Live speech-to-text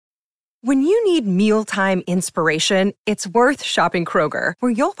When you need mealtime inspiration, it's worth shopping Kroger,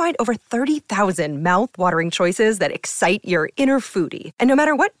 where you'll find over 30,000 mouth-watering choices that excite your inner foodie. And no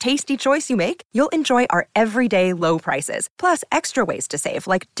matter what tasty choice you make, you'll enjoy our everyday low prices, plus extra ways to save,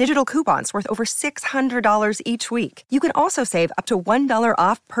 like digital coupons worth over $600 each week. You can also save up to $1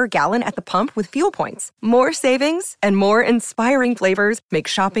 off per gallon at the pump with fuel points. More savings and more inspiring flavors make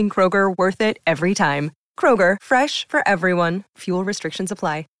shopping Kroger worth it every time. Kroger, fresh for everyone. Fuel restrictions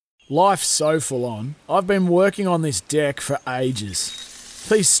apply. Life's so full on. I've been working on this deck for ages.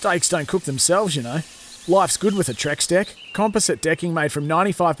 These steaks don't cook themselves, you know. Life's good with a Trex deck. Composite decking made from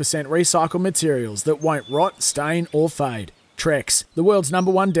 95% recycled materials that won't rot, stain or fade. Trex, the world's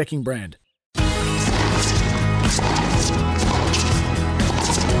 #1 decking brand.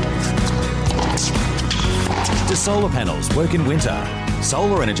 Do solar panels work in winter?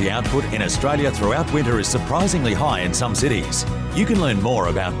 Solar energy output in Australia throughout winter is surprisingly high in some cities. You can learn more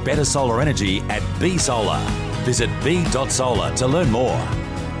about better solar energy at B Solar. Visit b.solar to learn more.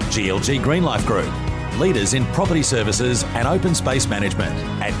 GLG Greenlife Group, leaders in property services and open space management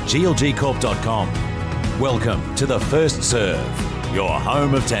at glgcorp.com. Welcome to the First Serve, your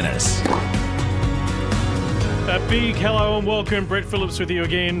home of tennis. A big hello and welcome. Brett Phillips with you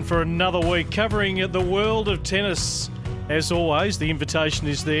again for another week covering the world of tennis. As always, the invitation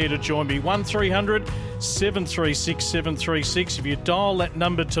is there to join me. 1300 736 736. If you dial that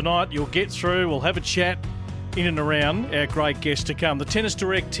number tonight, you'll get through. We'll have a chat in and around our great guest to come. The Tennis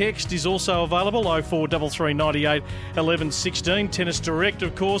Direct text is also available, 0433 98 11 16. Tennis Direct,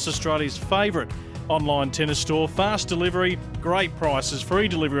 of course, Australia's favourite online tennis store. Fast delivery, great prices, free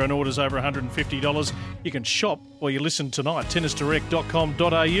delivery on orders over $150. You can shop while you listen tonight.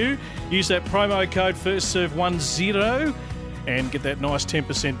 tennisdirect.com.au. Use that promo code FIRSTSERVE10 and get that nice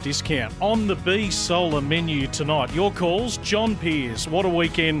 10% discount. On the B Solar menu tonight, your calls, John Peers. What a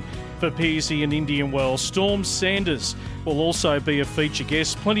weekend for Pearsy and Indian Wells. Storm Sanders will also be a feature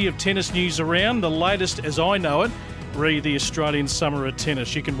guest. Plenty of tennis news around. The latest, as I know it, read the Australian Summer of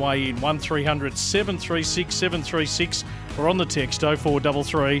Tennis. You can weigh in 1300 736 736 or on the text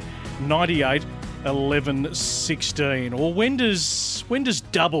 0433 98 11 16. Or when does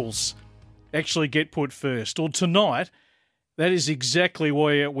doubles actually get put first? Or tonight, that is exactly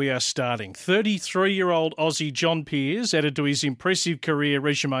where we are starting. 33-year-old Aussie John Peers added to his impressive career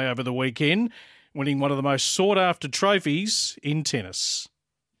resume over the weekend, winning one of the most sought-after trophies in tennis.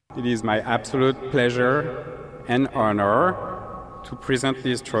 It is my absolute pleasure and honor to present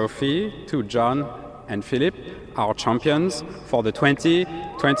this trophy to John and Philip, our champions for the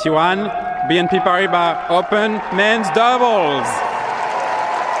 2021 BNP Paribas Open Men's Doubles.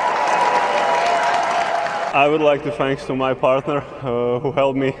 I would like to thank to my partner who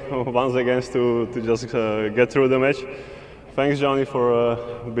helped me once again to just get through the match. Thanks, Johnny, for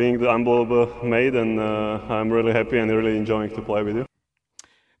being the unbelievable mate, and I'm really happy and really enjoying to play with you.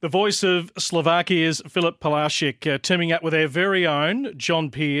 The voice of Slovakia's Filip Polášek teaming up with our very own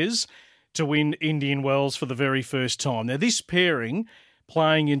John Peers to win Indian Wells for the very first time. Now, this pairing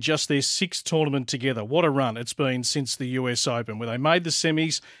playing in just their sixth tournament together. What a run it's been since the US Open, where they made the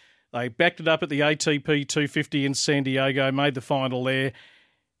semis, they backed it up at the ATP 250 in San Diego, made the final there,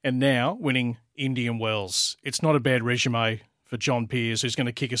 and now winning Indian Wells. It's not a bad resume for John Peers, who's going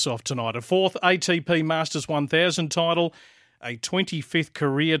to kick us off tonight. A fourth ATP Masters 1000 title, a 25th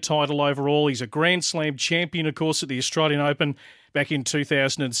career title overall. He's a Grand Slam champion, of course, at the Australian Open back in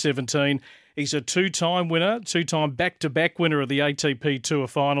 2017. He's a two-time winner, two-time back-to-back winner of the ATP Tour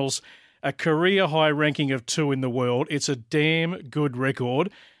Finals, a career-high ranking of 2 in the world. It's a damn good record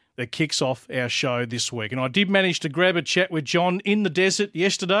that kicks off our show this week. And I did manage to grab a chat with John in the desert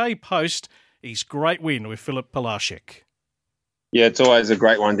yesterday, post his great win with Filip Polášek. Yeah, it's always a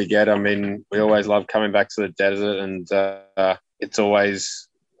great one to get. I mean, we always love coming back to the desert, and it's always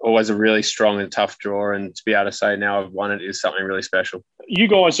a really strong and tough draw. And to be able to say now I've won it is something really special. You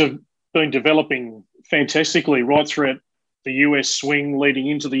guys have been developing fantastically right throughout the US swing leading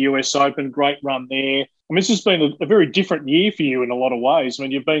into the US Open. Great run there. I mean, this has been a very different year for you in a lot of ways. I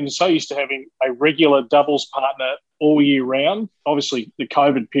mean, you've been so used to having a regular doubles partner all year round. Obviously, the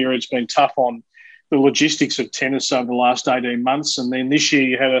COVID period's been tough on the logistics of tennis over the last 18 months. And then this year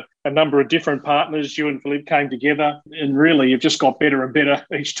you had a number of different partners. You and Philippe came together, and really you've just got better and better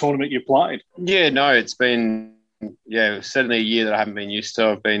each tournament you played. Yeah, no, it's been certainly a year that I haven't been used to.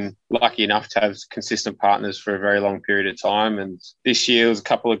 I've been lucky enough to have consistent partners for a very long period of time. And this year was a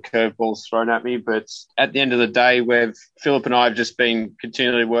couple of curveballs thrown at me. But at the end of the day, Philip and I have just been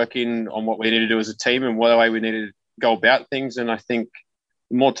continually working on what we need to do as a team and what way we need to go about things. And I think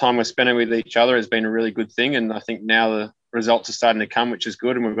the more time we're spending with each other has been a really good thing. And I think now results are starting to come, which is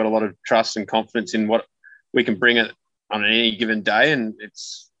good. And we've got a lot of trust and confidence in what we can bring it on any given day. And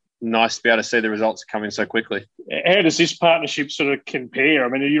it's nice to be able to see the results coming so quickly. How does this partnership sort of compare? I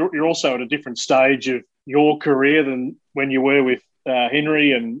mean, you're also at a different stage of your career than when you were with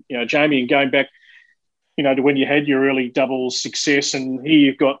Henry and Jamie, and going back to when you had your early doubles success. And here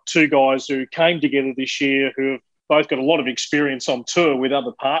you've got two guys who came together this year who have both got a lot of experience on tour with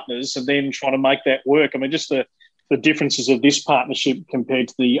other partners, and then trying to make that work. I mean, just the differences of this partnership compared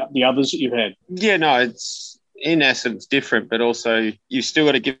to the others that you've had. Yeah, no, it's in essence different, but also you still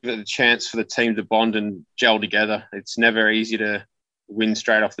got to give it a chance for the team to bond and gel together. It's never easy to win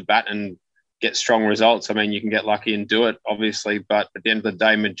straight off the bat and get strong results. I mean, you can get lucky and do it, obviously, but at the end of the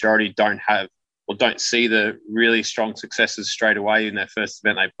day, majority don't see the really strong successes straight away in their first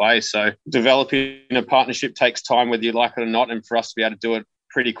event they play. So developing a partnership takes time, whether you like it or not, and for us to be able to do it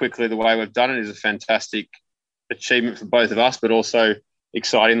pretty quickly the way we've done it is a fantastic achievement for both of us, but also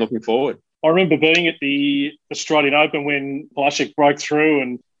exciting looking forward. I remember being at the Australian Open when Polaschik broke through,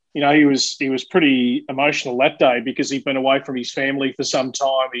 and he was pretty emotional that day because he'd been away from his family for some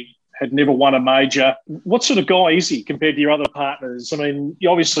time. He had never won a major. What sort of guy is he compared to your other partners? I mean,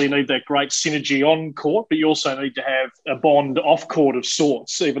 you obviously need that great synergy on court, but you also need to have a bond off court of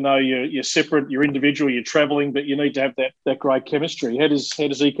sorts. Even though you're separate, you're individual, you're travelling, but you need to have that great chemistry. How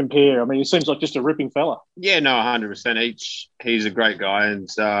does he compare? I mean, he seems like just a ripping fella. Yeah, no, 100%. He's a great guy, and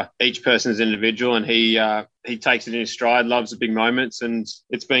each person is individual, and he takes it in his stride, loves the big moments, and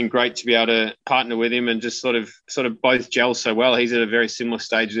it's been great to be able to partner with him and just sort of both gel so well. He's at a very similar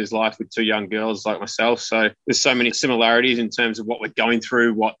stage of his life with two young girls like myself, so there's so many similarities in terms of what we're going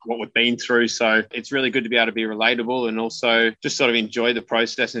through, what we've been through. So it's really good to be able to be relatable and also just sort of enjoy the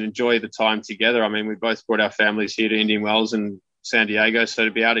process and enjoy the time together. I mean, we both brought our families here to Indian Wells and San Diego, so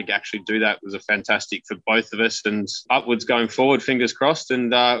to be able to actually do that was a fantastic for both of us, and upwards going forward, fingers crossed,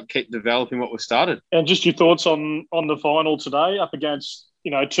 and keep developing what we've started. And just your thoughts on the final today up against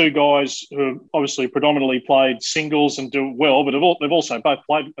two guys who obviously predominantly played singles and do well, but they've also both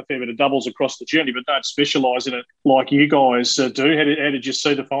played a fair bit of doubles across the journey, but don't specialise in it like you guys do. How did you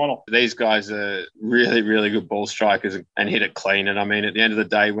see the final? These guys are really, really good ball strikers and hit it clean. And I mean, at the end of the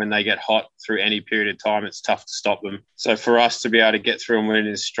day, when they get hot through any period of time, it's tough to stop them. So for us to be able to get through and win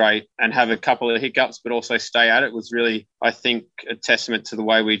it straight and have a couple of hiccups, but also stay at it was really, I think, a testament to the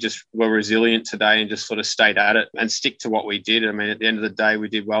way we just were resilient today and just sort of stayed at it and stick to what we did. I mean, at the end of the day, we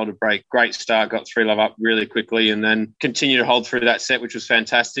did well to break. Great start, got 3-love up really quickly, and then continued to hold through that set, which was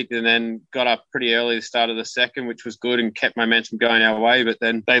fantastic. And then got up pretty early at the start of the second, which was good and kept momentum going our way. But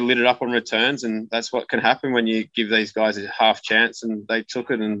then they lit it up on returns, and that's what can happen when you give these guys a half chance, and they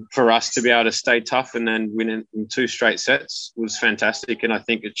took it. And for us to be able to stay tough and then win in 2 straight sets was fantastic. And I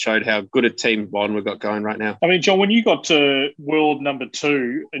think it showed how good a team bond we've got going right now. I mean, John, when you got to world number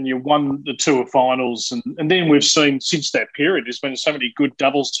 2 and you won the tour finals, and then we've seen since that period, there's been so many good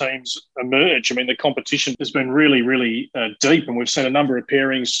doubles teams emerge. I mean, the competition has been really, really deep, and we've seen a number of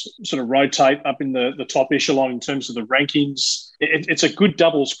pairings sort of rotate up in the top echelon in terms of the rankings. It's a good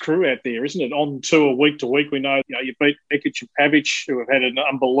doubles crew out there, isn't it? On tour week to week, we know you beat Bekic and Pavic, who have had an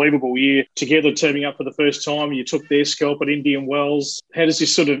unbelievable year together, teaming up for the first time. You took their scalp at Indian Wells. How does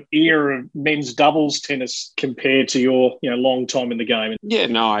this sort of era of men's doubles tennis compare to your long time in the game? Yeah,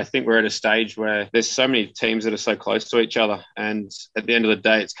 no, I think we're at a stage where there's so many teams that are so close to each other, and at the end of the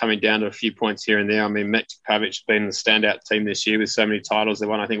day, it's coming down to a few points here and there. I mean, Bekic Pavic's been the standout team this year with so many titles. They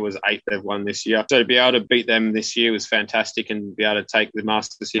won, I think it was 8 they've won this year. So to be able to beat them this year was fantastic, and be able to take the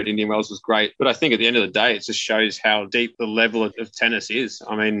Masters here at Indian Wells was great. But I think at the end of the day, it just shows how deep the level of tennis is.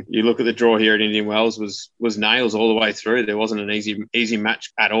 I mean, you look at the draw here at Indian Wells was nails all the way through. There wasn't an easy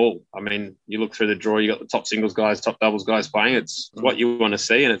match at all. I mean, you look through the draw, you got the top singles guys, top doubles guys playing. It's what you want to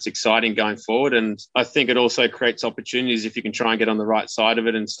see, and it's exciting going forward. And I think it also creates opportunities if you can try and get on the right side of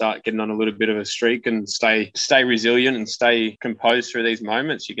it and start getting on a little bit of a streak and stay resilient and stay composed through these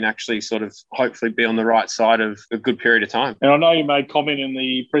moments. You can actually sort of hopefully be on the right side of a good period of time. And I know you made comment in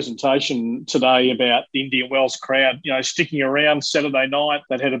the presentation today about the Indian Wells crowd, sticking around Saturday night.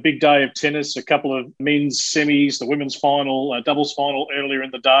 They'd had a big day of tennis, a couple of men's semis, the women's final, doubles final earlier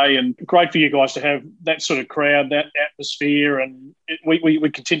in the day, and great for you guys to have that sort of crowd, that atmosphere. And we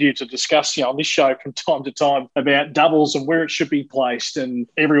continue to discuss on this show from time to time about doubles and where it should be placed, and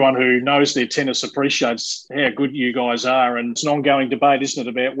everyone who knows their tennis appreciates how good you guys are. And it's an ongoing debate, isn't it,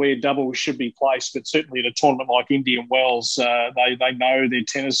 about where doubles should be placed, but certainly at a tournament like Indian Wells, they know their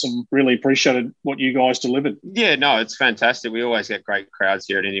tennis and really appreciated what you guys delivered. Yeah, no, it's fantastic. We always get great crowds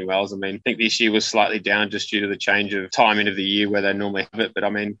here at Indian Wells. I mean, I think this year was slightly down just due to the change of timing of the year where they normally have it. But I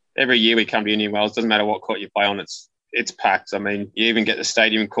mean, every year we come to Indian Wells, doesn't matter what court you play on, it's it's packed. I mean, you even get the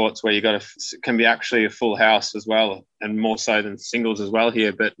stadium courts where can be actually a full house as well, and more so than singles as well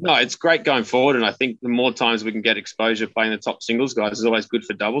here. But no, it's great going forward, and I think the more times we can get exposure playing the top singles guys is always good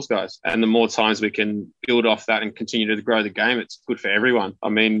for doubles guys, and the more times we can build off that and continue to grow the game, it's good for everyone. I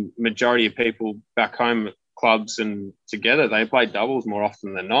mean, majority of people back home clubs and together, they play doubles more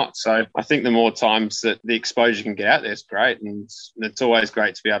often than not. So I think the more times that the exposure can get out there is great, and it's always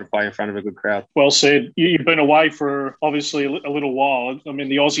great to be able to play in front of a good crowd. Well said. You've been away for obviously a little while. I mean,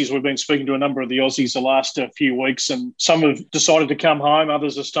 the Aussies, we've been speaking to a number of the Aussies the last few weeks, and some have decided to come home,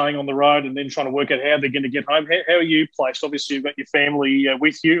 others are staying on the road and then trying to work out how they're going to get home. How are you placed? Obviously, you've got your family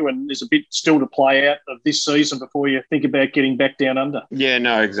with you, and there's a bit still to play out of this season before you think about getting back down under. Yeah,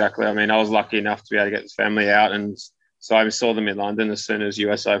 no, exactly. I mean, I was lucky enough to be able to get this family out, and so I saw them in London as soon as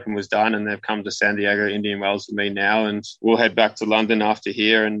US Open was done, and they've come to San Diego, Indian Wells with me now, and we'll head back to London after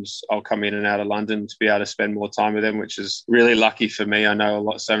here, and I'll come in and out of London to be able to spend more time with them, which is really lucky for me. I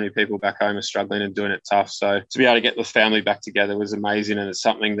know so many people back home are struggling and doing it tough, so to be able to get the family back together was amazing, and it's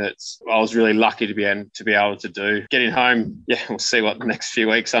something that I was really lucky to be able to do. Getting home, yeah, we'll see what the next few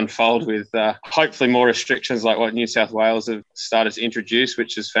weeks unfold with hopefully more restrictions like what New South Wales have started to introduce,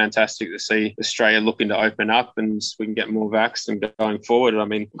 which is fantastic to see Australia looking to open up and we can get more vaxxed and going forward. I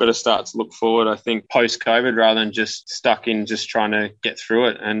mean, we've got to start to look forward, I think, post-COVID rather than just stuck in just trying to get through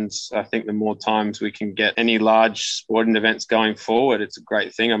it. And I think the more times we can get any large sporting events going forward, it's a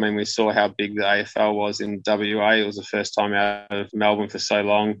great thing. I mean, we saw how big the AFL was in WA. It was the first time out of Melbourne for so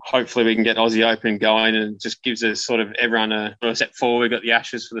long. Hopefully we can get Aussie Open going, and it just gives us sort of everyone a step forward. We've got the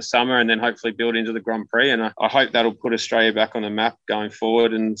Ashes for the summer and then hopefully build into the Grand Prix. And I hope that'll put Australia back on the map going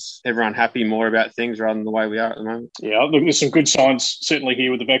forward and everyone happy more about things rather than the way we are at the moment. Yeah, look, there's some good signs certainly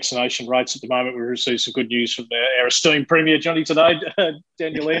here with the vaccination rates at the moment. We received some good news from our esteemed Premier, Johnny, today,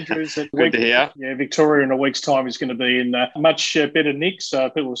 Daniel Andrews. Good to hear. Yeah, Victoria in a week's time is going to be in much better nick, so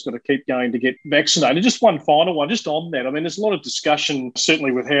people have got to keep going to get vaccinated. Just one final one, just on that. I mean, there's a lot of discussion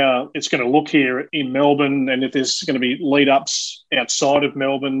certainly with how it's going to look here in Melbourne, and if there's going to be lead-ups outside of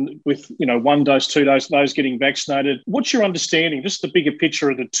Melbourne with, 1 dose, 2 dose, those getting vaccinated. What's your understanding, just the bigger picture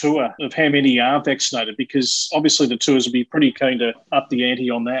of the tour, of how many are vaccinated? Because obviously the tours will be pretty keen to up the ante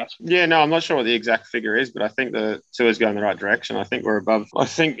on that. Yeah, no, I'm not sure what the exact figure is, but I think the tour's going in the right direction. I think we're above. I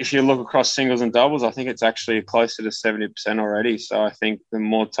think if you look across singles and doubles, I think it's actually closer to 70% already. So I think the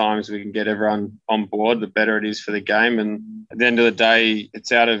more times we can get everyone on board, the better it is for the game. And at the end of the day,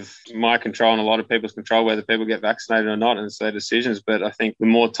 it's out of my control and a lot of people's control whether people get vaccinated or not, and it's their decisions. But I think the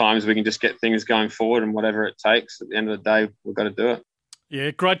more times we can just get things going forward and whatever it takes, at the end of the day, we've got to do it.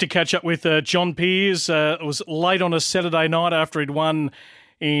 Yeah, great to catch up with John Peers. It was late on a Saturday night after he'd won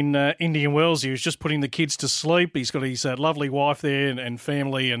in Indian Wells. He was just putting the kids to sleep. He's got his lovely wife there and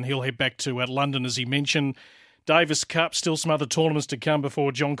family, and he'll head back to London, as he mentioned. Davis Cup, still some other tournaments to come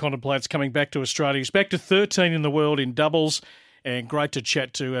before John contemplates coming back to Australia. He's back to 13 in the world in doubles. And great to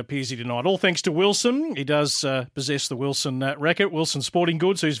chat to Pearsy tonight. All thanks to Wilson. He does possess the Wilson racket, Wilson Sporting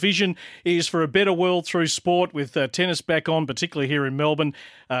Goods, whose vision is for a better world through sport. With tennis back on, particularly here in Melbourne,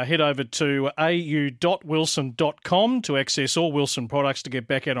 head over to au.wilson.com to access all Wilson products to get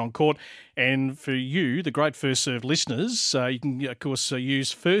back out on court. And for you, the great First Serve listeners, you can, of course,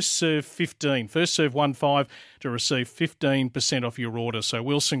 use First Serve 15, First Serve 15 to receive 15% off your order. So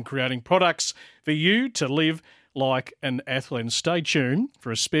Wilson creating products for you to live like an athlete. And stay tuned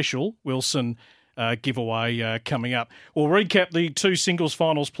for a special Wilson giveaway coming up. We'll recap the 2 singles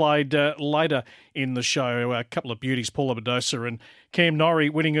finals played later in the show. A couple of beauties, Paula Badosa and Cam Norrie,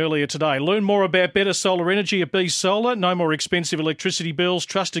 winning earlier today. Learn more about better solar energy at B Solar. No more expensive electricity bills,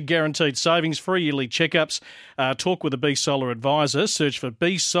 trusted guaranteed savings, free yearly checkups. Talk with a B Solar advisor. Search for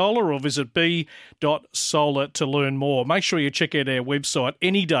B Solar or visit b.solar to learn more. Make sure you check out our website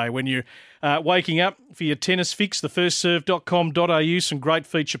any day when you're waking up for your tennis fix, thefirstserve.com.au. Some great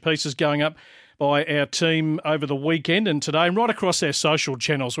feature pieces going up by our team over the weekend and today, and right across our social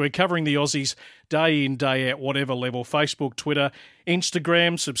channels. We're covering the Aussies day in, day out, whatever level. Facebook, Twitter,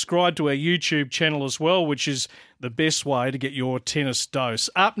 Instagram. Subscribe to our YouTube channel as well, which is the best way to get your tennis dose.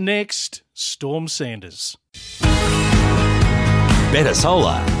 Up next, Storm Sanders. Better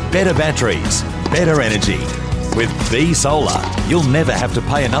solar, better batteries, better energy. With B Solar, you'll never have to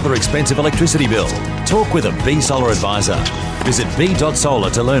pay another expensive electricity bill. Talk with a B Solar advisor. Visit b.solar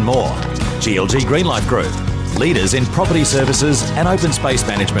to learn more. GLG Greenlight Group, leaders in property services and open space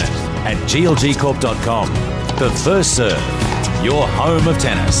management, at glgcorp.com. The First Serve, your home of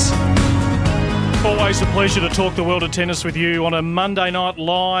tennis. Always a pleasure to talk the world of tennis with you on a Monday night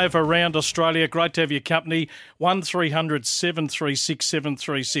live around Australia. Great to have your company. 1300 736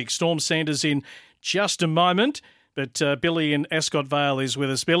 736. Storm Sanders in just a moment. But Billy in Ascot Vale is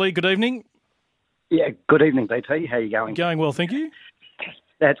with us. Billy, good evening. Yeah, good evening, BT. How are you going? Going well, thank you.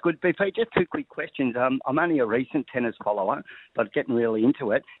 That's good, BP. Just two quick questions. I'm only a recent tennis follower, but getting really into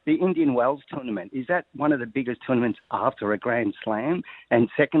it. The Indian Wells tournament, is that one of the biggest tournaments after a Grand Slam? And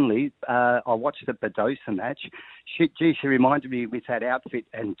secondly, I watched the Badosa match. She reminded me with that outfit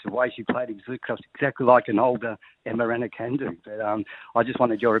and the way she played exactly like an older Emma Raducanu. But I just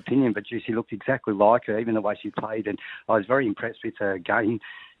wanted your opinion, but she looked exactly like her, even the way she played. And I was very impressed with her game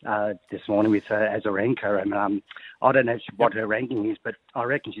this morning with Azarenka, and I don't know what her ranking is, but I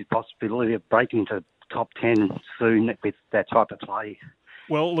reckon she's possibility of breaking into top 10 soon with that type of play.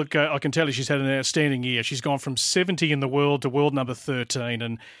 Well, look, I can tell you she's had an outstanding year. She's gone from 70 in the world to world number 13,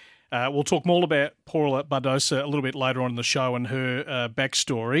 and we'll talk more about Paula Badosa a little bit later on in the show and her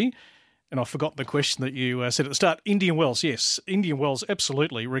backstory. And I forgot the question that you said at the start. Indian Wells, yes. Indian Wells,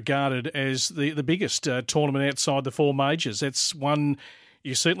 absolutely regarded as the biggest tournament outside the four majors. That's one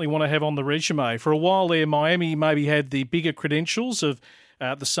you certainly want to have on the resume. For a while there, Miami maybe had the bigger credentials of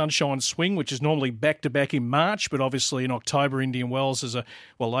the Sunshine Swing, which is normally back-to-back in March, but obviously in October, Indian Wells is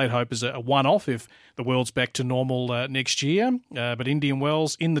they'd hope is a one-off if the world's back to normal next year. But Indian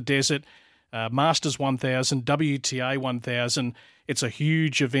Wells in the desert, Masters 1000, WTA 1000, it's a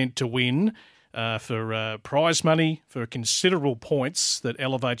huge event to win for prize money, for considerable points that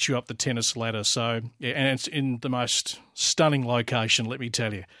elevates you up the tennis ladder. So, yeah, and it's in the most stunning location, let me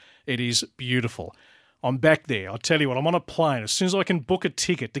tell you. It is beautiful. I'm back there. I'll tell you what, I'm on a plane. As soon as I can book a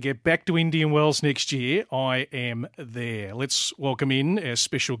ticket to get back to Indian Wells next year, I am there. Let's welcome in our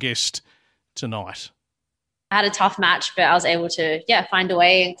special guest tonight. I had a tough match, but I was able to, find a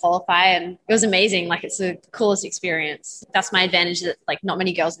way and qualify. And it was amazing. Like, it's the coolest experience. That's my advantage that, like, not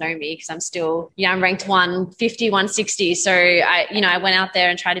many girls know me because I'm still, I'm ranked 150, 160. So I went out there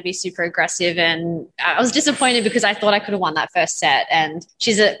and tried to be super aggressive. And I was disappointed because I thought I could have won that first set. And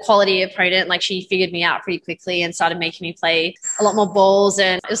she's a quality opponent. Like, she figured me out pretty quickly and started making me play a lot more balls.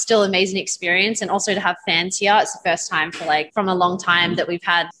 And it was still an amazing experience. And also to have fans here. It's the first time from a long time that we've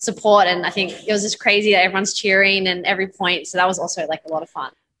had support. And I think it was just crazy that everyone's cheering and every point. So that was also like a lot of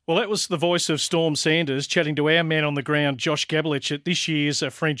fun. Well, that was the voice of Storm Sanders chatting to our man on the ground, Josh Gabelich, at this year's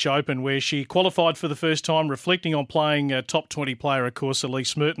French Open, where she qualified for the first time, reflecting on playing a top 20 player, of course,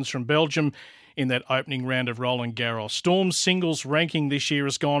 Elise Mertens from Belgium, in that opening round of Roland Garros. Storm's singles ranking this year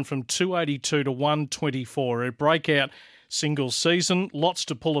has gone from 282 to 124. Her breakout singles season, lots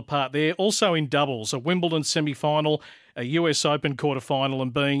to pull apart there. Also in doubles, a Wimbledon semi-final, a US Open quarter-final,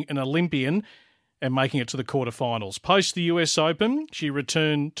 and being an Olympian and making it to the quarterfinals. Post the US Open, she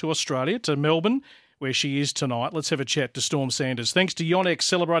returned to Australia, to Melbourne, where she is tonight. Let's have a chat to Storm Sanders. Thanks to Yonex,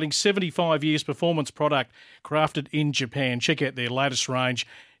 celebrating 75 years performance product crafted in Japan. Check out their latest range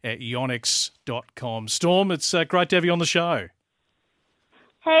at yonex.com. Storm, it's great to have you on the show.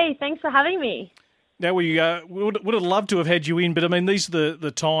 Hey, thanks for having me. Now, we would have loved to have had you in, but I mean, these are the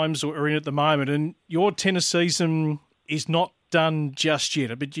times we're in at the moment, and your tennis season is not done just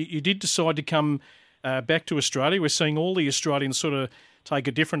yet, but you did decide to come back to Australia. We're seeing all the Australians sort of take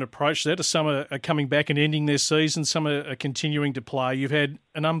a different approach there. Some are coming back and ending their season, some are continuing to play. You've had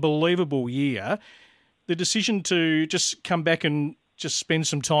an unbelievable year. The decision to just come back and just spend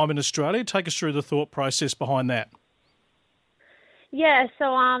some time in Australia, take us through the thought process behind that. Yeah,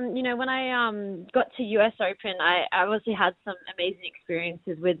 so when I got to US Open, I obviously had some amazing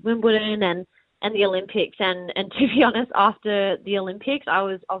experiences with Wimbledon and the Olympics, and to be honest, after the Olympics, I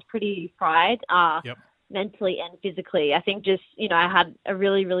was pretty fried, mentally and physically. I think just I had a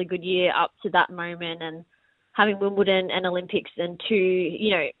really, really good year up to that moment, and having Wimbledon and Olympics and two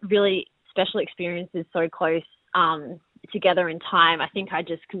really special experiences so close together in time, I think I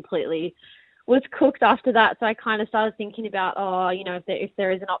just completely was cooked after that. So I kind of started thinking about if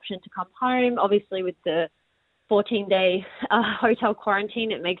there is an option to come home, obviously with the 14-day hotel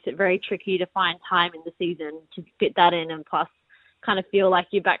quarantine, it makes it very tricky to find time in the season to fit that in, and plus kind of feel like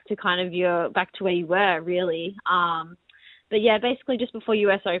you're back to where you were, really. But yeah, basically just before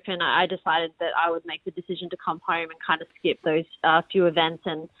US Open, I decided that I would make the decision to come home and kind of skip those few events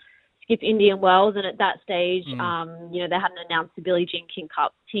and skip Indian Wells. And at that stage, they hadn't announced the Billie Jean King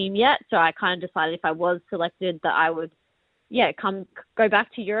Cup team yet. So I kind of decided if I was selected that I would go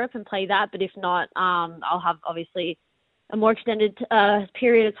back to Europe and play that. But if not, I'll have obviously a more extended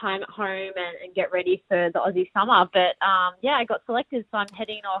period of time at home and get ready for the Aussie summer. But I got selected, so I'm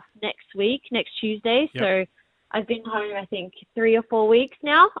heading off next Tuesday. Yep. So I've been home, I think, 3 or 4 weeks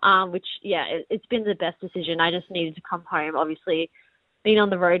now, which, it's been the best decision. I just needed to come home. Obviously, being on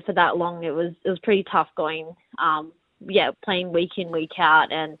the road for that long, it was pretty tough going, playing week in, week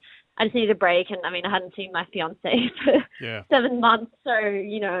out. And I just needed a break. And I mean, I hadn't seen my fiance for 7 months. So,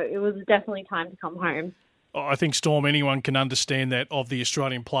 it was definitely time to come home. I think, Storm, anyone can understand that of the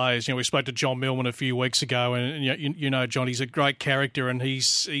Australian players. We spoke to John Millman a few weeks ago, and John, he's a great character, and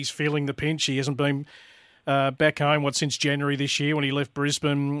he's feeling the pinch. He hasn't been back home, since January this year when he left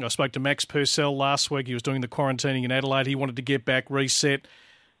Brisbane. I spoke to Max Purcell last week. He was doing the quarantining in Adelaide. He wanted to get back, reset.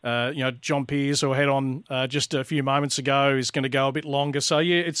 John Pearce, who I had on just a few moments ago, is going to go a bit longer. So,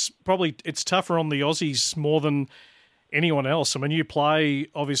 it's tougher on the Aussies more than anyone else. I mean, you play,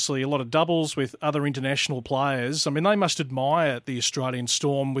 obviously, a lot of doubles with other international players. I mean, they must admire the Australian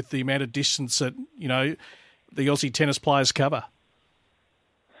Storm with the amount of distance that, the Aussie tennis players cover.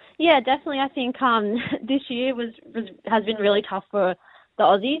 Yeah, definitely. I think this year has been really tough for the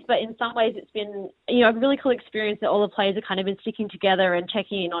Aussies, but in some ways it's been, a really cool experience that all the players have kind of been sticking together and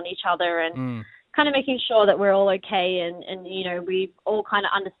checking in on each other and kind of making sure that we're all okay and we all kind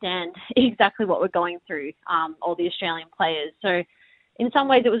of understand exactly what we're going through, all the Australian players. So in some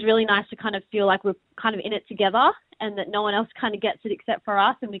ways it was really nice to kind of feel like we're kind of in it together and that no one else kind of gets it except for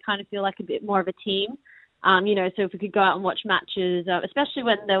us, and we kind of feel like a bit more of a team. So if we could go out and watch matches, especially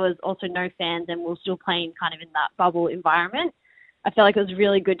when there was also no fans and we're still playing kind of in that bubble environment, I felt like it was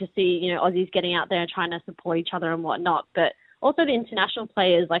really good to see, Aussies getting out there and trying to support each other and whatnot. But also the international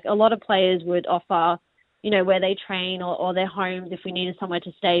players, like a lot of players would offer, where they train or their homes if we needed somewhere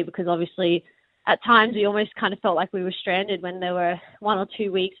to stay, because obviously at times we almost kind of felt like we were stranded when there were 1 or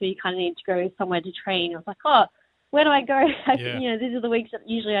 2 weeks where you kind of need to go somewhere to train. It was like, oh, where do I go? These are the weeks that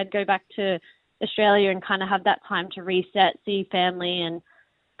usually I'd go back to Australia and kind of have that time to reset, see family and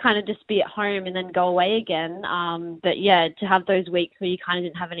kind of just be at home and then go away again. But to have those weeks where you kind of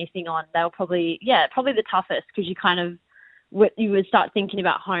didn't have anything on, they were probably the toughest, because you kind of, you would start thinking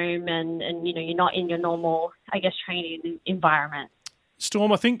about home and you're not in your normal, I guess, training environment.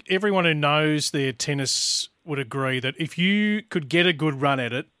 Storm, I think everyone who knows their tennis would agree that if you could get a good run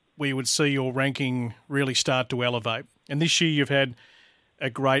at it, we would see your ranking really start to elevate. And this year you've had a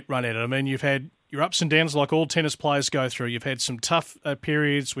great run at it. I mean, you've had your ups and downs like all tennis players go through. You've had some tough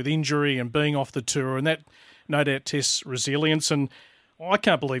periods with injury and being off the tour, and that no doubt tests resilience. And I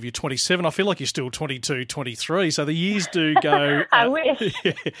can't believe you're 27. I feel like you're still 22, 23. So the years do go... I wish.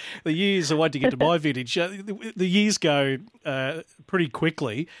 The years, I wait to get to my vintage. The years go pretty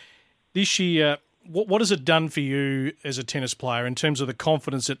quickly. This year, what has it done for you as a tennis player in terms of the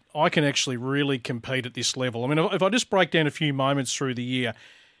confidence that I can actually really compete at this level? I mean, if I just break down a few moments through the year,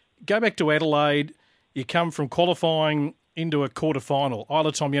 go back to Adelaide, you come from qualifying into a quarterfinal.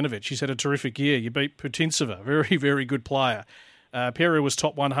 Isla Tomljanovic, she's had a terrific year. You beat Putintseva, very, very good player. Peru was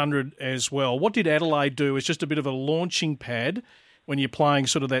top 100 as well. What did Adelaide do as just a bit of a launching pad when you're playing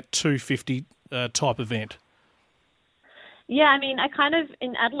sort of that 250 type event? Yeah, I mean, I kind of,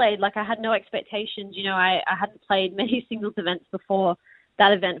 in Adelaide, I had no expectations. I hadn't played many singles events before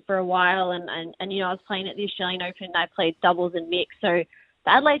that event for a while. And I was playing at the Australian Open and I played doubles and mixed. So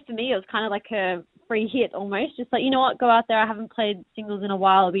Adelaide for me, it was kind of like a free hit almost. Just like, go out there. I haven't played singles in a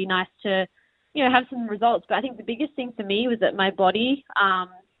while. It'd be nice to, have some results. But I think the biggest thing for me was that my body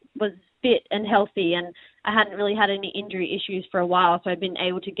was fit and healthy, and I hadn't really had any injury issues for a while. So I'd been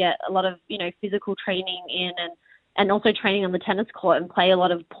able to get a lot of, physical training in and also training on the tennis court and play a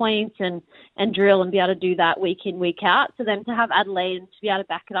lot of points and drill and be able to do that week in, week out. So then to have Adelaide and to be able to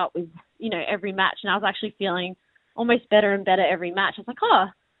back it up with, every match. And I was actually feeling almost better and better every match. I was like, oh,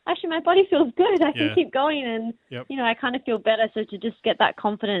 actually my body feels good. I can keep going and, I kind of feel better. So to just get that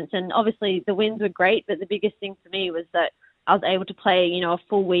confidence, and obviously the wins were great, but the biggest thing for me was that I was able to play, a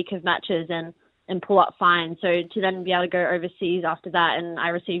full week of matches and pull up fine. So to then be able to go overseas after that, and I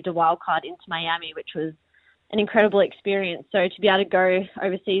received a wild card into Miami, which was an incredible experience. So to be able to go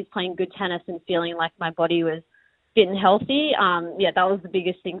overseas playing good tennis and feeling like my body was fit and healthy, that was the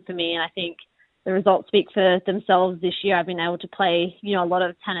biggest thing for me. And I think the results speak for themselves this year. I've been able to play, a lot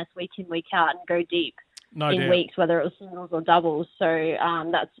of tennis week in, week out and go deep in weeks, whether it was singles or doubles. So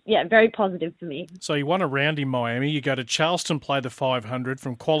that's, very positive for me. So you won a round in Miami. You go to Charleston, play the 500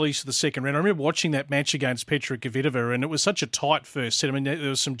 from qualies to the second round. I remember watching that match against Petra Kvitova, and it was such a tight first set. I mean, there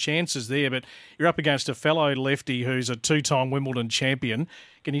was some chances there, but you're up against a fellow lefty who's a two-time Wimbledon champion.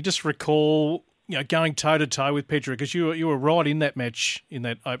 Can you just recall, going toe-to-toe with Petra? Because you were right in that match in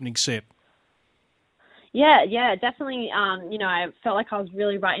that opening set. Yeah, definitely. I felt like I was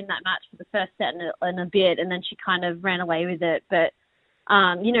really right in that match for the first set and a bit, and then she kind of ran away with it. But,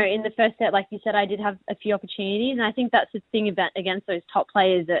 in the first set, like you said, I did have a few opportunities, and I think that's the thing against those top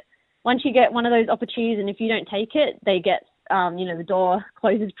players, that once you get one of those opportunities and if you don't take it, they get, the door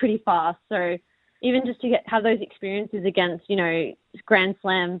closes pretty fast. So even just to have those experiences against, Grand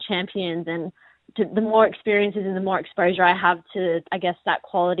Slam champions, and the more experiences and the more exposure I have to, I guess, that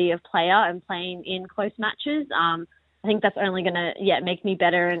quality of player and playing in close matches, I think that's only going to, make me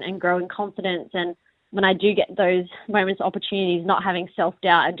better and grow in confidence. And when I do get those moments, opportunities, not having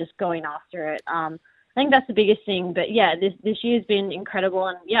self-doubt and just going after it. I think that's the biggest thing. But, this year's been incredible.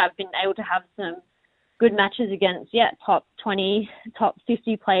 And, I've been able to have some good matches against, top 20, top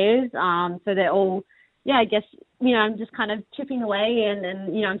 50 players. So they're all, I guess, I'm just kind of chipping away and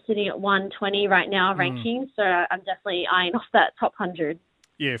I'm sitting at 120 right now ranking. So I'm definitely eyeing off that top 100.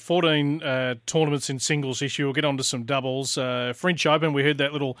 Yeah, 14 tournaments in singles this year. We'll get on to some doubles. French Open, we heard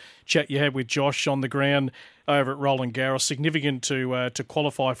that little chat you had with Josh on the ground over at Roland Garros. Significant to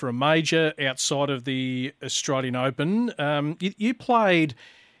qualify for a major outside of the Australian Open. You played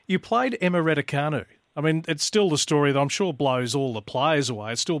Emma Raducanu. I mean, it's still the story that I'm sure blows all the players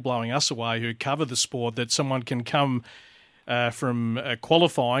away. It's still blowing us away who cover the sport, that someone can come from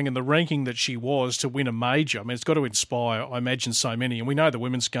qualifying and the ranking that she was to win a major. I mean, it's got to inspire, I imagine, so many. And we know the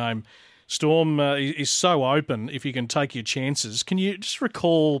women's game, Storm, is so open if you can take your chances. Can you just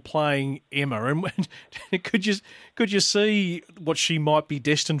recall playing Emma? And could you see what she might be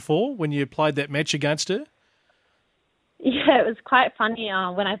destined for when you played that match against her? Yeah, it was quite funny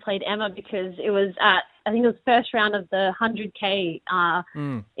when I played Emma, because it was I think it was first round of the 100K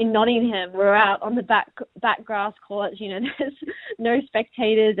in Nottingham. We were out on the back grass courts. There's no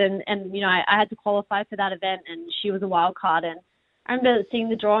spectators, and I had to qualify for that event, and she was a wild card. And I remember seeing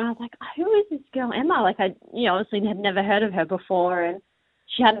the draw, and I was like, who is this girl, Emma? Like, I obviously had never heard of her before, and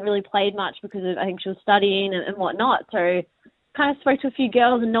she hadn't really played much because I think she was studying and whatnot. So kind of spoke to a few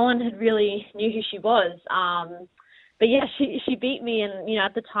girls, and no one had really knew who she was. But she beat me, and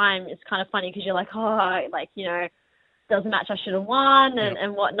at the time it's kind of funny because you're like, there was a match I should have won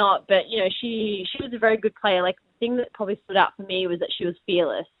and whatnot. But she was a very good player. Like, the thing that probably stood out for me was that she was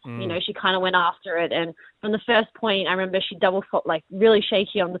fearless. She kind of went after it, and from the first point, I remember she double fought, like, really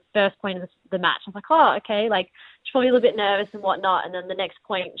shaky on the first point of the match. I was like, okay, like, she's probably a little bit nervous and whatnot. And then the next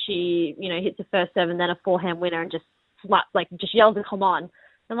point, she hits a first serve and then a forehand winner and just just yells and come on.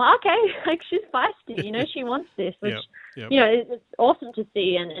 I'm like, okay, like, she's feisty, she wants this, which, it's awesome to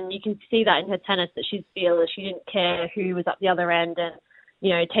see. And you can see that in her tennis, that she's fearless. She didn't care who was up the other end,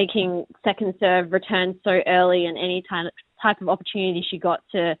 and, taking second serve returns so early, and any type of opportunity she got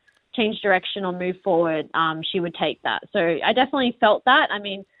to change direction or move forward, she would take that. So I definitely felt that. I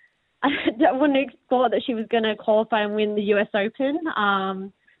mean, I wouldn't have thought that she was going to qualify and win the US Open.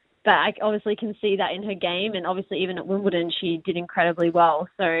 But I obviously can see that in her game, and obviously even at Wimbledon she did incredibly well.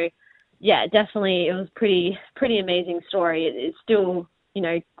 So, definitely it was pretty amazing story. It's still,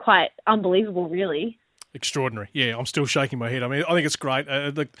 quite unbelievable, really. Extraordinary. Yeah, I'm still shaking my head. I mean, I think it's great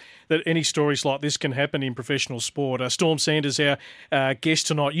that any stories like this can happen in professional sport. Storm Sanders, our guest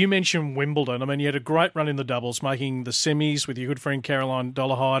tonight. You mentioned Wimbledon. I mean, you had a great run in the doubles, making the semis with your good friend Caroline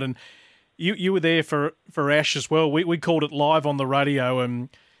Dollarhide, and you were there for Ash as well. We called it live on the radio, and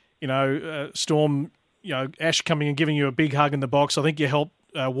Storm, Ash coming and giving you a big hug in the box. I think you helped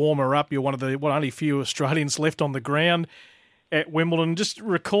warm her up. You're one of the only few Australians left on the ground at Wimbledon. Just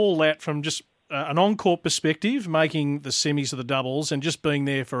recall that from just an on-court perspective, making the semis of the doubles and just being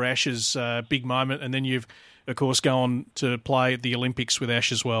there for Ash's big moment. And then you've, of course, gone to play at the Olympics with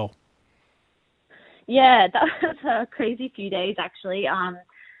Ash as well. Yeah, that was a crazy few days, actually.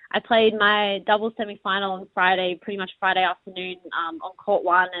 I played my doubles semi-final on Friday, pretty much Friday afternoon, on court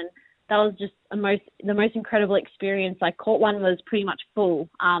one, and that was just the most incredible experience. Like, court one was pretty much full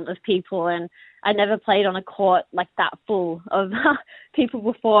of people, and I never played on a court like that full of people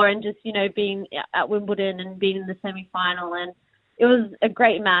before, and just, being at Wimbledon and being in the semi-final, and it was a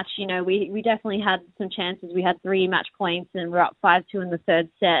great match. We definitely had some chances. We had 3 match points, and we're up 5-2 in the third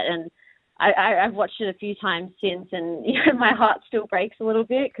set, and I've watched it a few times since, and my heart still breaks a little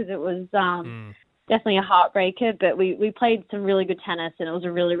bit because it was definitely a heartbreaker. But we played some really good tennis, and it was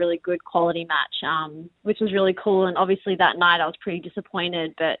a really, really good quality match, which was really cool. And obviously that night I was pretty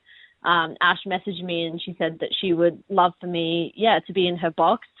disappointed, but Ash messaged me and she said that she would love for me, to be in her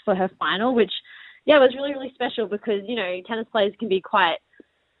box for her final, which, was really, really special because, tennis players can be quite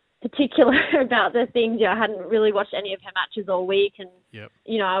particular about the things. I hadn't really watched any of her matches all week, and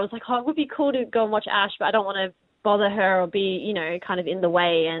I was like, it would be cool to go and watch Ash, but I don't want to bother her or be, kind of in the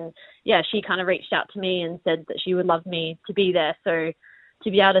way. And she kind of reached out to me and said that she would love me to be there. So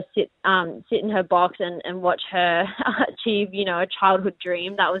to be able to sit in her box and watch her achieve, a childhood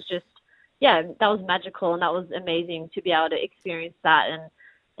dream, that was just, that was magical, and that was amazing to be able to experience that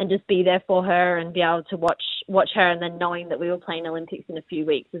and just be there for her and be able to watch watch her, and then knowing that we were playing Olympics in a few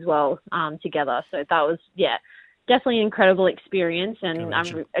weeks as well together. So that was, definitely an incredible experience, and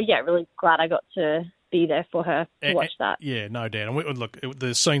I'm really glad I got to be there for her to watch that. Yeah, no doubt. And look,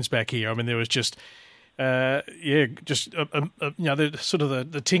 the scenes back here, I mean, there was just, the sort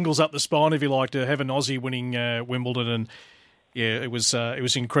of the tingles up the spine, if you like, to have an Aussie winning Wimbledon, and it was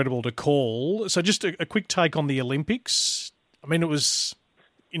incredible to call. So just a quick take on the Olympics. I mean, it was,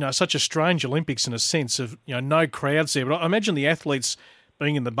 such a strange Olympics in a sense of, no crowds there, but I imagine the athletes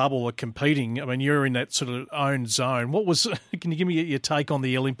being in the bubble or competing, I mean, you're in that sort of own zone. Can you give me your take on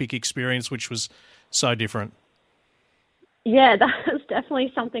the Olympic experience, which was so different? Yeah, that was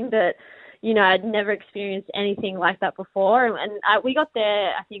definitely something that, I'd never experienced anything like that before. And we got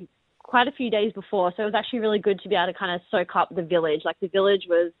there, I think, quite a few days before. So it was actually really good to be able to kind of soak up the village. Like, the village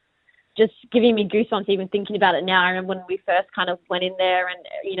was just giving me goosebumps even thinking about it now. I remember when we first kind of went in there and,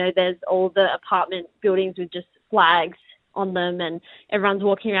 there's all the apartment buildings with just flags on them, and everyone's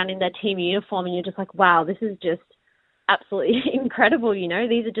walking around in their team uniform, and you're just like, wow, this is just absolutely incredible.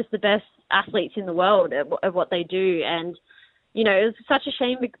 These are just the best athletes in the world at what they do. And it was such a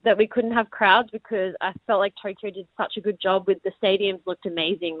shame that we couldn't have crowds, because I felt like Tokyo did such a good job with the stadiums. Looked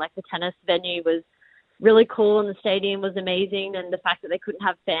amazing. Like, the tennis venue was really cool, and the stadium was amazing, and the fact that they couldn't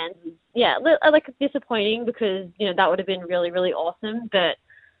have fans was disappointing, because that would have been really, really awesome. But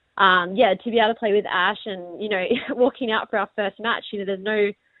to be able to play with Ash and, walking out for our first match, there's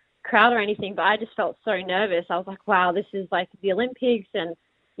no crowd or anything, but I just felt so nervous. I was like, wow, this is like the Olympics, and,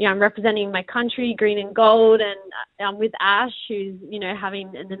 I'm representing my country, green and gold, and I'm with Ash, who's,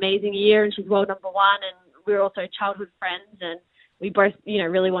 having an amazing year, and she's world number one, and we're also childhood friends, and we both,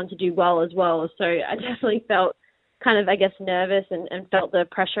 really want to do well as well. So I definitely felt kind of, I guess, nervous and felt the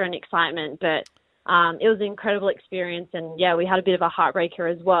pressure and excitement, but it was an incredible experience, and we had a bit of a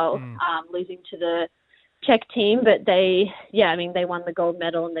heartbreaker as well, losing to the Czech team, but they won the gold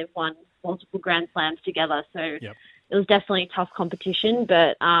medal, and they've won multiple Grand Slams together. So it was definitely a tough competition,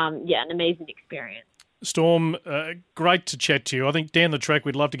 but an amazing experience. Storm, great to chat to you. I think down the track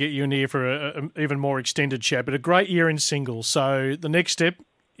we'd love to get you in here for an even more extended chat, but a great year in singles. So the next step,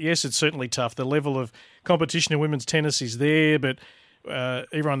 yes, it's certainly tough. The level of competition in women's tennis is there, but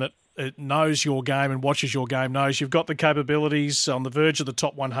everyone that knows your game and watches your game knows you've got the capabilities on the verge of the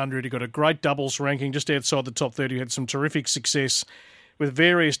top 100. You've got a great doubles ranking just outside the top 30. You had some terrific success with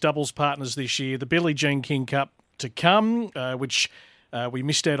various doubles partners this year. The Billie Jean King Cup to come, which we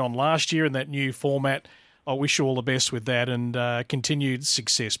missed out on last year in that new format. I wish you all the best with that, and continued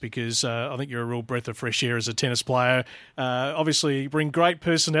success, because I think you're a real breath of fresh air as a tennis player. Obviously, you bring great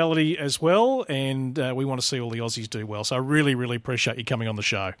personality as well, and we want to see all the Aussies do well. So I really, really appreciate you coming on the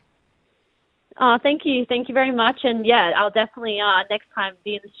show. Oh, thank you. Thank you very much. And I'll definitely next time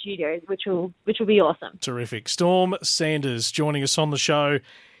be in the studio, which will be awesome. Terrific. Storm Sanders joining us on the show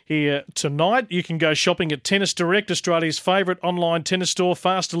here tonight. You can go shopping at Tennis Direct, Australia's favourite online tennis store.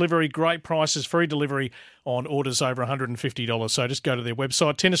 Fast delivery, great prices, free delivery on orders over $150. So just go to their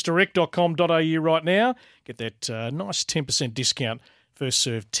website, tennisdirect.com.au right now. Get that nice 10% discount. First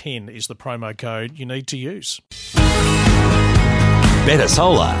serve 10 is the promo code you need to use. Better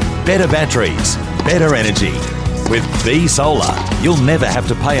solar, better batteries, better energy. With B Solar, you'll never have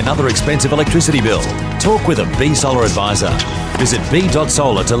to pay another expensive electricity bill. Talk with a B Solar advisor. Visit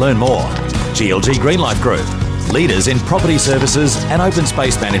b.solar to learn more. GLG Greenlight Group, leaders in property services and open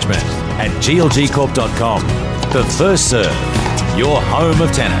space management, at glgcorp.com. The First Serve, your home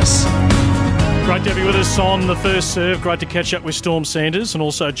of tennis. Great to have you with us on The First Serve. Great to catch up with Storm Sanders and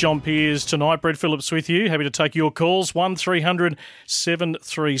also John Peers tonight. Brett Phillips with you. Happy to take your calls. 1300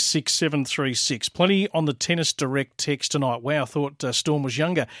 736 736. Plenty on the Tennis Direct text tonight. Wow, I thought Storm was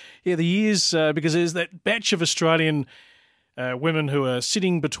younger. Yeah, the years, because there's that batch of Australian women who are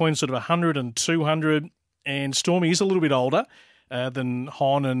sitting between sort of 100 and 200, and Stormy is a little bit older than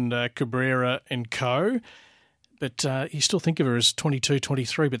Hon and Cabrera and co. But you still think of her as 22,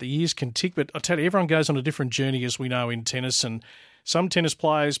 23, but the years can tick. But I tell you, everyone goes on a different journey, as we know, in tennis. And some tennis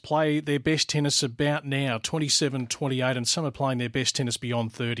players play their best tennis about now, 27, 28, and some are playing their best tennis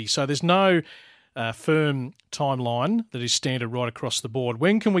beyond 30. So there's no firm timeline that is standard right across the board.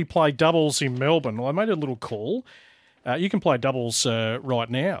 When can we play doubles in Melbourne? Well, I made a little call. You can play doubles right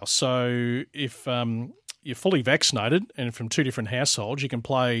now. So if you're fully vaccinated and from two different households, you can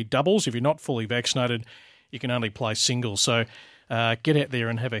play doubles. If you're not fully vaccinated, you can only play singles. So get out there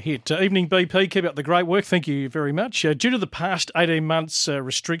and have a hit. Evening, BP. Keep up the great work. Thank you very much. Due to the past 18 months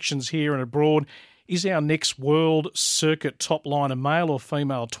restrictions here and abroad, is our next World Circuit top line a male or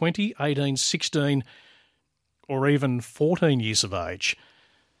female 20, 18, 16 or even 14 years of age?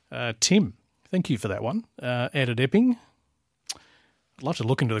 Tim, Thank you for that one. Added Epping. I'd love to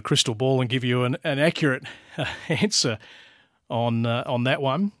look into the crystal ball and give you an accurate answer on that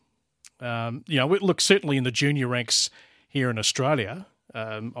one. Look, certainly in the junior ranks here in Australia,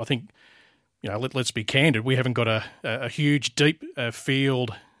 I think, let's be candid, we haven't got a huge, deep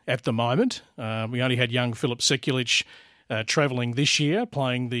field at the moment. We only had young Filip Sekulic travelling this year,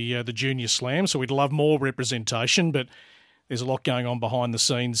 playing the Junior Slam, so we'd love more representation, but there's a lot going on behind the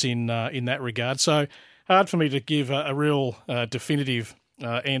scenes in that regard. So hard for me to give a real definitive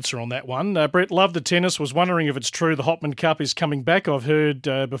answer on that one. Brett, love the tennis. Was wondering if it's true the Hopman Cup is coming back. I've heard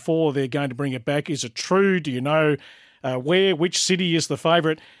before they're going to bring it back. Is it true? Do you know which city is the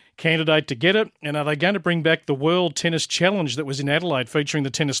favourite candidate to get it? And are they going to bring back the World Tennis Challenge that was in Adelaide featuring the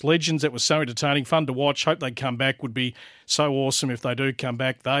tennis legends? That was so entertaining, fun to watch. Hope they come back. Would be so awesome if they do come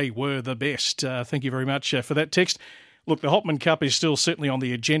back. They were the best. Thank you very much for that text. Look, the Hopman Cup is still certainly on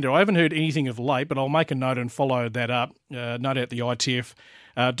the agenda. I haven't heard anything of late, but I'll make a note and follow that up. No doubt the ITF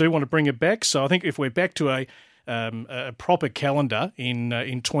do want to bring it back. So I think if we're back to a proper calendar in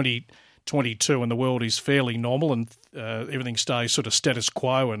 2022 and the world is fairly normal and everything stays sort of status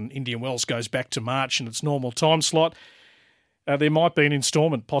quo and Indian Wells goes back to March and its normal time slot, there might be an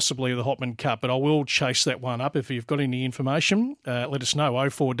instalment possibly of the Hopman Cup, but I will chase that one up. If you've got any information, let us know.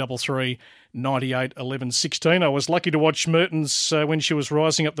 0433 98 11 16. I was lucky to watch Mertens when she was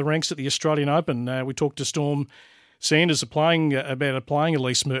rising up the ranks at the Australian Open. We talked to Storm Sanders about playing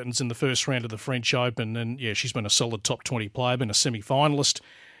Elise Mertens in the first round of the French Open, and yeah, she's been a solid top 20 player, been a semi-finalist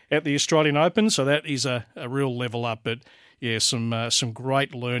at the Australian Open, so that is a real level up. But yeah, some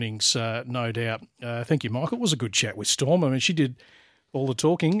great learnings, no doubt. Thank you, Michael. It was a good chat with Storm. I mean, she did all the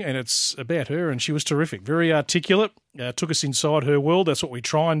talking, and it's about her, and she was terrific. Very articulate, took us inside her world. That's what we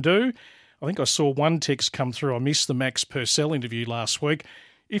try and do. I think I saw one text come through. I missed the Max Purcell interview last week.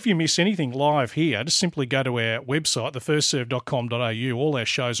 If you miss anything live here, just simply go to our website, thefirstserve.com.au. All our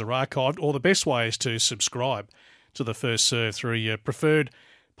shows are archived, or the best way is to subscribe to The First Serve through your preferred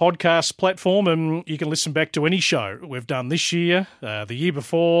podcast platform, and you can listen back to any show we've done this year, the year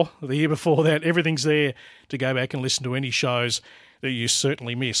before that. Everything's there to go back and listen to any shows that you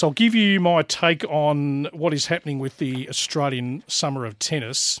certainly miss. I'll give you my take on what is happening with the Australian Summer of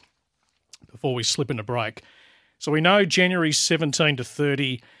Tennis before we slip into break. So we know January 17 to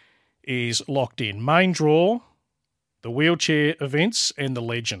 30 is locked in. Main draw, the wheelchair events and the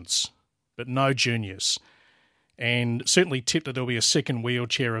legends, but no juniors. And certainly tipped that there'll be a second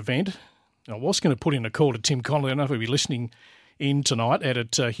wheelchair event. I was going to put in a call to Tim Connolly. I don't know if he'll be listening in tonight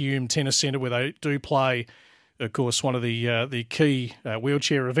at Hume Tennis Centre, where they do play, of course, one of the key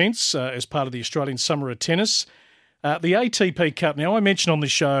wheelchair events as part of the Australian Summer of Tennis. The ATP Cup. Now, I mentioned on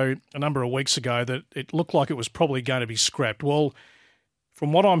this show a number of weeks ago that it looked like it was probably going to be scrapped. Well,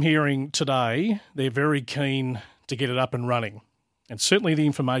 from what I'm hearing today, they're very keen to get it up and running. And certainly the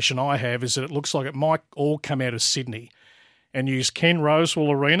information I have is that it looks like it might all come out of Sydney and use Ken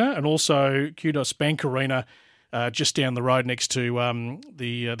Rosewall Arena and also Kudos Bank Arena just down the road next to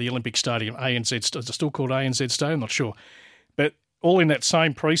the Olympic Stadium, ANZ. Is it still called ANZ Stadium? I'm not sure. But all in that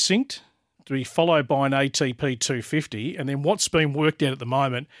same precinct, to be followed by an ATP 250. And then what's been worked out at the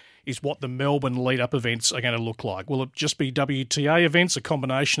moment is what the Melbourne lead-up events are going to look like. Will it just be WTA events, a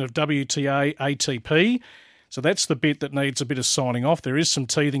combination of WTA, ATP? So that's the bit that needs a bit of signing off. There is some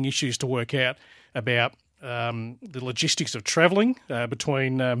teething issues to work out about the logistics of travelling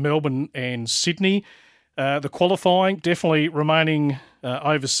between Melbourne and Sydney. The qualifying definitely remaining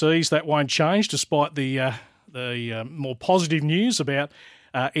overseas. That won't change despite the more positive news about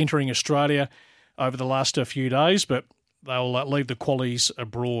entering Australia over the last few days, but they'll leave the qualies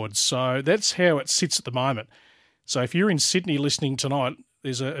abroad. So that's how it sits at the moment. So if you're in Sydney listening tonight,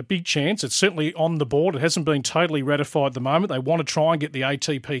 there's a big chance. It's certainly on the board. It hasn't been totally ratified at the moment. They want to try and get the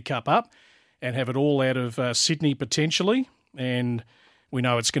ATP Cup up and have it all out of Sydney potentially. And we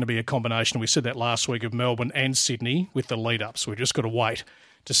know it's going to be a combination. We said that last week of Melbourne and Sydney with the lead-up. So we've just got to wait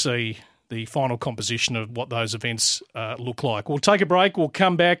to see the final composition of what those events look like. We'll take a break. We'll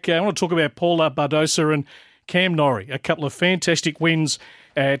come back. I want to talk about Paula Bardosa and Cam Norrie. A couple of fantastic wins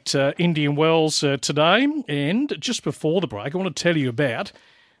at Indian Wells today. And just before the break, I want to tell you about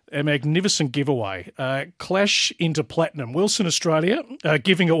a magnificent giveaway. Clash into Platinum. Wilson Australia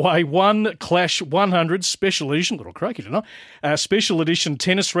giving away one Clash 100 special edition, little croaky tonight, special edition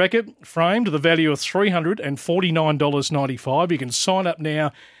tennis racket framed to the value of $349.95. You can sign up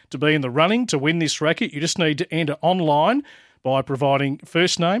now to be in the running to win this racket. You just need to enter online by providing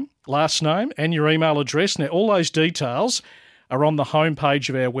first name, last name and your email address. Now, all those details are on the homepage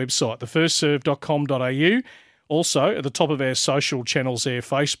of our website, thefirstserve.com.au. Also, at the top of our social channels there,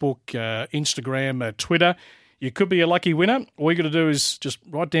 Facebook, Instagram, Twitter, you could be a lucky winner. All you got to do is just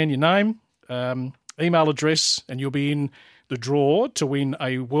write down your name, email address, and you'll be in the draw to win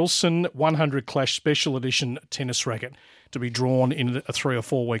a Wilson 100 Clash Special Edition tennis racket to be drawn in 3 or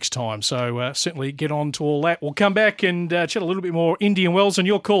 4 weeks' time. So certainly get on to all that. We'll come back and chat a little bit more Indian Wells and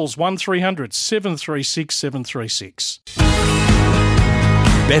your calls, 1300 736 736.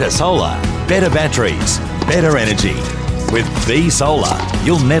 Better solar, better batteries, better energy. With B Solar,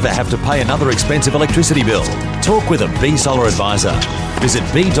 you'll never have to pay another expensive electricity bill. Talk with a B Solar advisor. Visit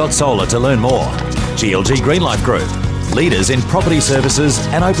b.solar to learn more. GLG Greenlife Group, leaders in property services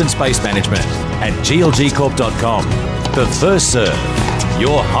and open space management. And glgcorp.com. The First Serve,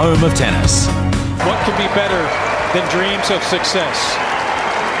 your home of tennis. What could be better than dreams of success?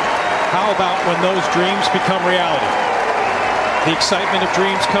 How about when those dreams become reality? The excitement of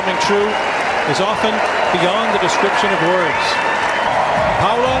dreams coming true is often beyond the description of words.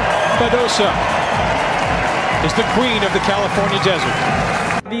 Paula Badosa is the queen of the California desert.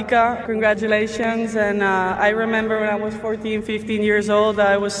 Vika, congratulations. And I remember when I was 14, 15 years old,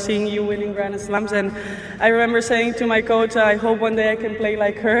 I was seeing you winning Grand Slams. And I remember saying to my coach, I hope one day I can play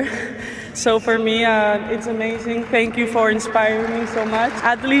like her. So for me, it's amazing. Thank you for inspiring me so much.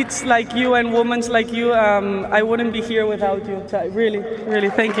 Athletes like you and women like you, I wouldn't be here without you. Really, really,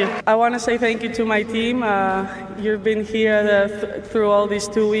 thank you. I want to say thank you to my team. You've been here through all these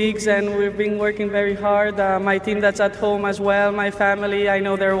 2 weeks, and we've been working very hard. My team that's at home as well, my family, I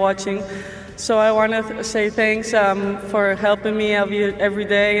know they're watching. So I want to say thanks for helping me every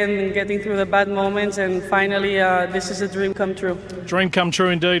day and getting through the bad moments. And finally, this is a dream come true. Dream come true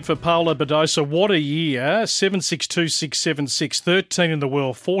indeed for Paula Badosa. What a year. 7-6-2-6-7-6, 13 in the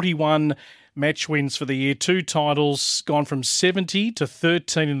world, 41 match wins for the year, 2 titles, gone from 70 to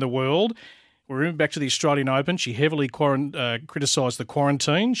 13 in the world. We're back to the Australian Open. She heavily criticised the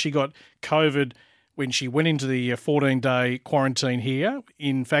quarantine. She got COVID when she went into the 14-day quarantine here.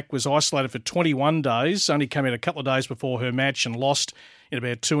 In fact, was isolated for 21 days, only came out a couple of days before her match and lost in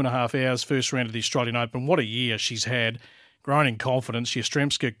about 2.5 hours, first round of the Australian Open. What a year she's had. Grown in confidence.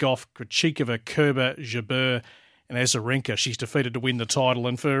 Yastrzemska, Goff, Krejcikova, Kerber, Jabeur and Azarenka. She's defeated to win the title.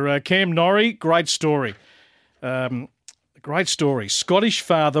 And for Cam Norrie, great story. Great story. Scottish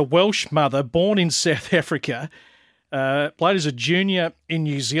father, Welsh mother, born in South Africa. Played as a junior in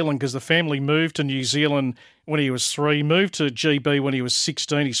New Zealand because the family moved to New Zealand when he was 3, moved to GB when he was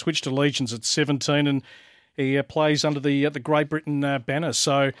 16. He switched to Legions at 17 and he plays under the Great Britain banner.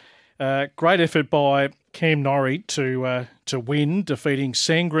 So great effort by Cam Norrie to win, defeating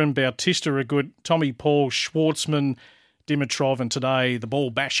Sangren, Bautista Agut, Tommy Paul, Schwartzman, Dimitrov, and today the ball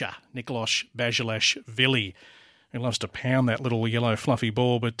basher, Nikolosh Basilashvili, who loves to pound that little yellow fluffy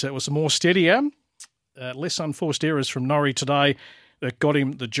ball, but it was a more steadier, less unforced errors from Norrie today that got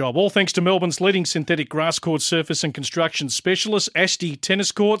him the job. All thanks to Melbourne's leading synthetic grass court surface and construction specialist, Asti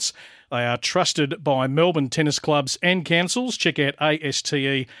Tennis Courts. They are trusted by Melbourne tennis clubs and councils. Check out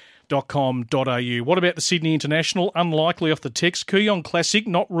aste.com.au. What about the Sydney International? Unlikely off the text. Kooyong Classic,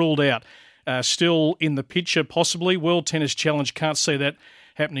 not ruled out. Still in the picture, possibly. World Tennis Challenge, can't see that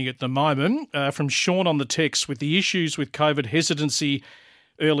happening at the moment. From Sean on the text, with the issues with COVID hesitancy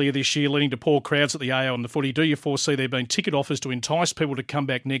earlier this year leading to poor crowds at the AO and the footy, do you foresee there being ticket offers to entice people to come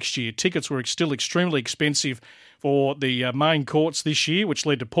back next year? Tickets were still extremely expensive for the main courts this year, which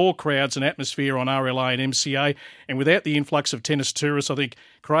led to poor crowds and atmosphere on RLA and MCA. And without the influx of tennis tourists, I think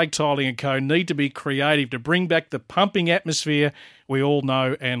Craig Tiling and co need to be creative to bring back the pumping atmosphere we all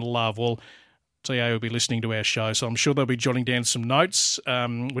know and love. Well, TA will be listening to our show, so I'm sure they'll be jotting down some notes. We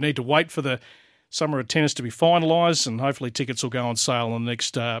need to wait for the Summer of Tennis to be finalised, and hopefully tickets will go on sale in the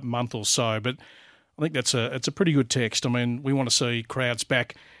next month or so. But I think it's a pretty good text. I mean, we want to see crowds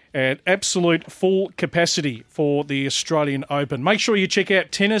back at absolute full capacity for the Australian Open. Make sure you check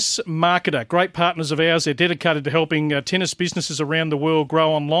out Tennis Marketer, great partners of ours. They're dedicated to helping tennis businesses around the world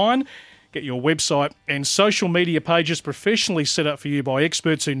grow online. Get your website and social media pages professionally set up for you by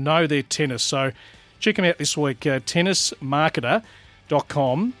experts who know their tennis. So check them out this week,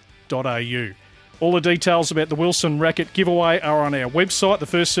 tennismarketer.com.au. All the details about the Wilson Racket giveaway are on our website,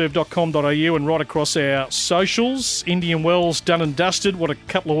 thefirstserve.com.au, and right across our socials. Indian Wells done and dusted. What a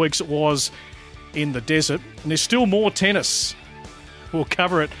couple of weeks it was in the desert. And there's still more tennis. We'll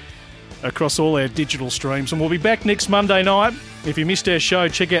cover it across all our digital streams. And we'll be back next Monday night. If you missed our show,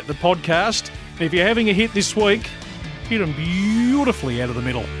 check out the podcast. And if you're having a hit this week, hit them beautifully out of the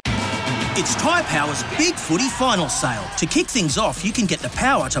middle. It's Tyre Power's Big Footy Final Sale. To kick things off, you can get the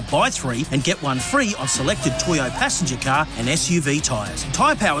power to buy 3 and get 1 free on selected Toyo passenger car and SUV tyres.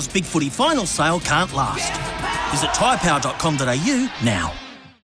 Tyre Power's Big Footy Final Sale can't last. Visit tyrepower.com.au now.